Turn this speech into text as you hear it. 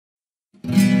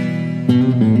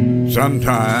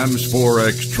Sometimes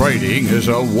Forex trading is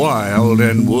a wild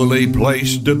and woolly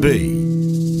place to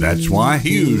be. That's why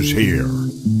Hugh's here,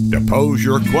 to pose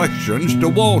your questions to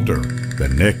Walter, the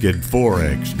naked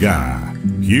Forex guy.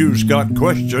 Hugh's got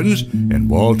questions, and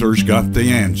Walter's got the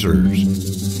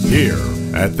answers. Here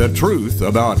at the Truth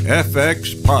About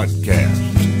FX podcast.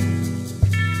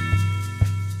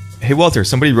 Hey Walter,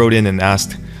 somebody wrote in and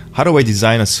asked, how do I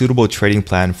design a suitable trading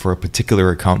plan for a particular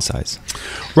account size?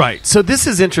 Right. So this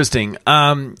is interesting.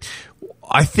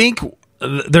 I think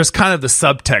there's kind of the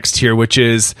subtext here, which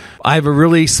is I have a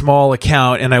really small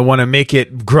account and I want to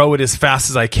grow it as fast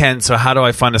as I can. So how do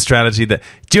I find a strategy that,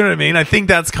 do you know what I mean? I think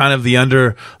that's kind of the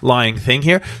underlying thing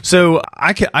here. So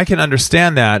I can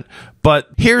understand that. But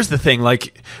here's the thing,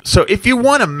 so if you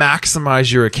want to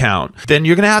maximize your account, then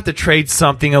you're going to have to trade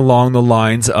something along the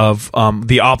lines of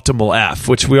the optimal F,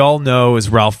 which we all know is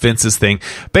Ralph Vince's thing.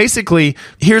 Basically,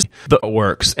 here's the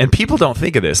works, and people don't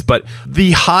think of this, but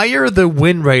the higher the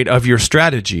win rate of your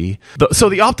strategy, so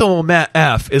the optimal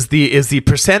F is the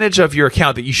percentage of your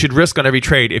account that you should risk on every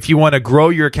trade if you want to grow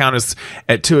your account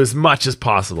to as much as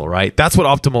possible, right? That's what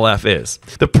optimal F is.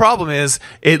 The problem is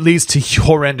it leads to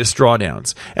horrendous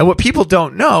drawdowns. And what people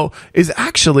don't know is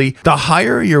actually the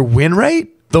higher your win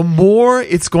rate, the more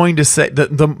it's going to say,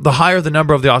 the higher the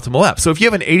number of the optimal F. So if you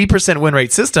have an 80% win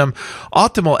rate system,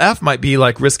 optimal F might be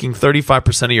like risking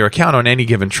 35% of your account on any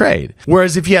given trade.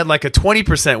 Whereas if you had like a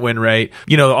 20% win rate,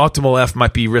 the optimal F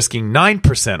might be risking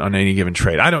 9% on any given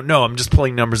trade. I don't know. I'm just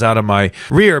pulling numbers out of my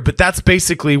rear, but that's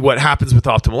basically what happens with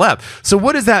optimal F. So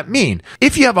what does that mean?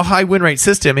 If you have a high win rate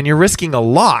system and you're risking a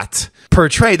lot per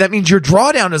trade, that means your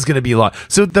drawdown is going to be a lot.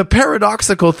 So the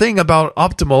paradoxical thing about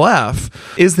optimal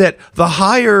F is that the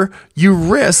higher you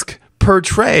risk per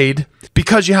trade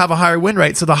because you have a higher win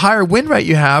rate. So the higher win rate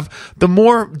you have, the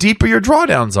more deeper your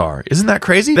drawdowns are. Isn't that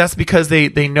crazy? That's because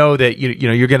they know that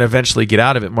you're going to eventually get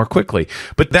out of it more quickly.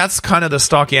 But that's kind of the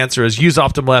stock answer, is use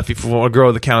optimal F if you want to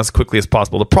grow the account as quickly as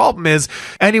possible. The problem is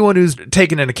anyone who's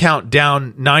taken an account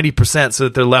down 90% so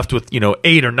that they're left with 8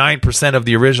 or 9% of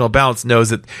the original balance knows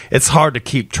that it's hard to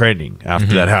keep trading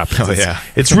after that happens. Oh, yeah.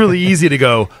 It's really easy to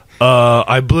go,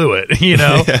 I blew it,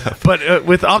 Yeah. But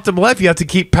with optimal F, you have to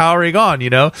keep powering on,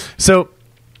 So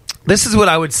this is what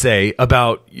I would say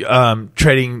about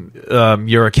trading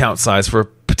your account size for a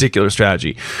particular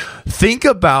strategy. Think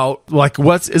about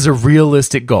what is a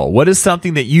realistic goal? What is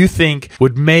something that you think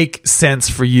would make sense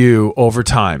for you over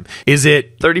time? Is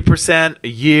it 30% a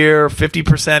year,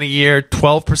 50% a year,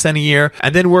 12% a year?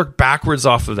 And then work backwards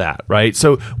off of that, right?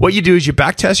 So what you do is you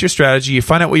backtest your strategy, you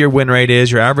find out what your win rate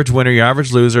is, your average winner, your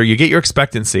average loser, you get your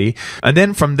expectancy, and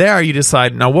then from there you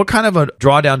decide, now what kind of a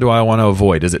drawdown do I want to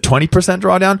avoid? Is it 20%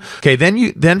 drawdown? Okay,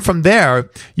 then from there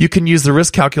you can use the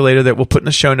risk calculator that we'll put in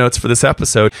the show notes for this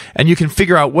episode, and you can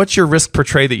figure out what's your risk per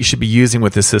trade that you should be using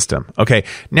with this system. Okay,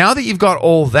 now that you've got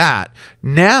all that,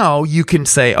 now you can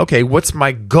say, okay, what's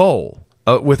my goal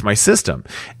with my system?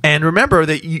 And remember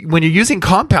that when you're using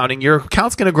compounding, your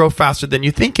account's going to grow faster than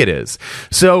you think it is.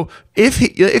 So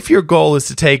if your goal is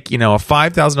to take a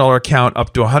 $5,000 account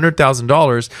up to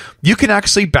 $100,000, you can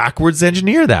actually backwards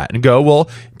engineer that and go, well,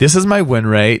 this is my win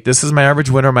rate, this is my average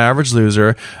winner, my average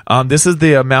loser, this is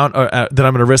the amount that I'm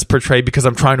going to risk per trade because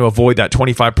I'm trying to avoid that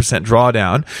 25%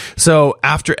 drawdown. So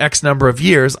after X number of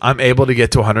years, I'm able to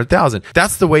get to 100,000.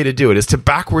 That's the way to do it, is to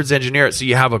backwards engineer it so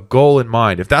you have a goal in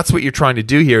mind. If that's what you're trying to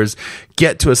do here, is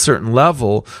get to a certain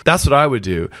level, that's what I would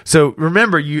do. So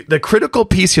remember, the critical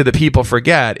piece here that people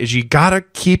forget is you got to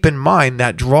keep in mind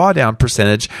that drawdown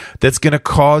percentage that's going to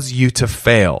cause you to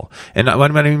fail. And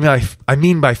what I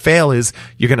mean by fail is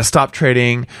you're going to stop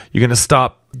trading, you're going to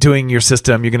stop doing your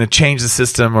system, you're going to change the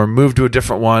system or move to a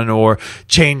different one or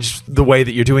change the way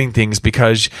that you're doing things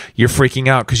because you're freaking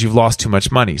out because you've lost too much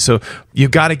money. So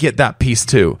you've got to get that piece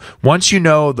too. Once you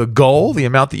know the goal, the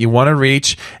amount that you want to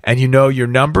reach, and you know your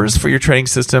numbers for your trading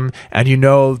system, and you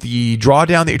know the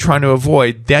drawdown that you're trying to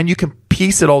avoid, then you can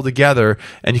piece it all together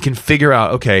and you can figure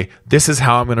out, okay, this is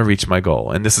how I'm going to reach my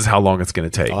goal and this is how long it's going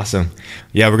to take. Awesome.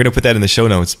 Yeah, we're going to put that in the show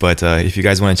notes, but if you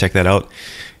guys want to check that out,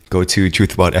 go to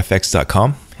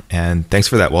truthaboutfx.com. And thanks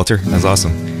for that, Walter. That's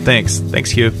awesome. Thanks,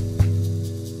 Hugh.